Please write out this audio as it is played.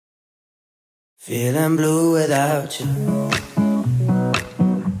Feeling blue without you.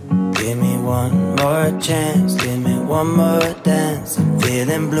 Give me one more chance, give me one more dance. I'm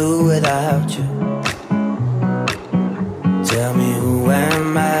feeling blue without you. Tell me who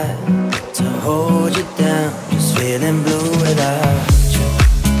am I to hold you down? Just feeling blue without you.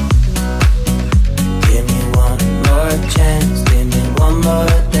 Give me one more chance, give me one more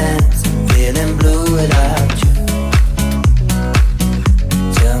dance. I'm feeling blue without you.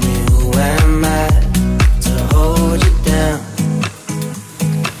 Tell me who am I to hold you down?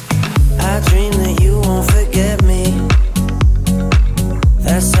 I dream that you won't forget me.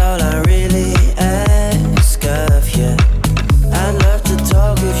 That's all I really ask of you. I'd love to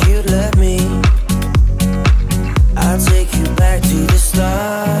talk if you'd let me. I'll take you back to the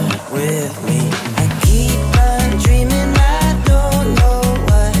start with me. I keep on dreaming, I don't know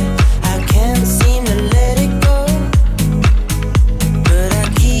why. I can't seem to let it go, but I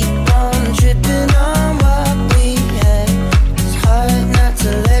keep on tripping on what we had. It's hard not to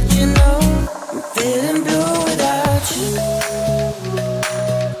let you know I'm feeling blue without you.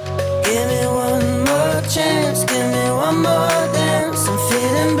 Give me one more chance, give me one more dance. I'm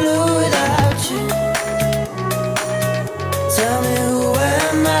feeling blue without you. Tell me who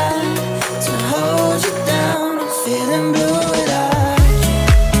am I to hold you down? I'm feeling blue without you.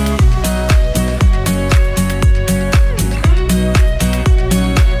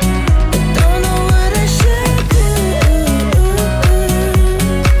 I don't know what I should do.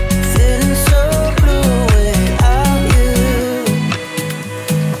 Feeling so blue without you.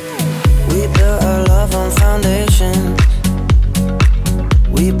 We built our love on foundation.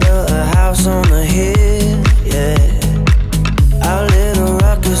 We built a house on the hill, yeah. Our little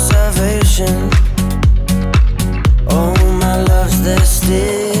rock of salvation. Oh, my love's there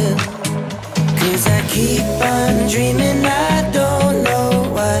still. 'Cause I keep on dreaming, I don't know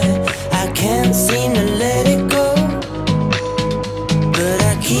why. I can't seem to let it go, but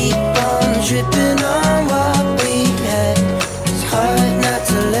I keep on tripping on what we had. It's hard not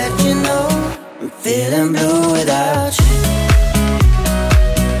to let you know I'm feeling blue without you.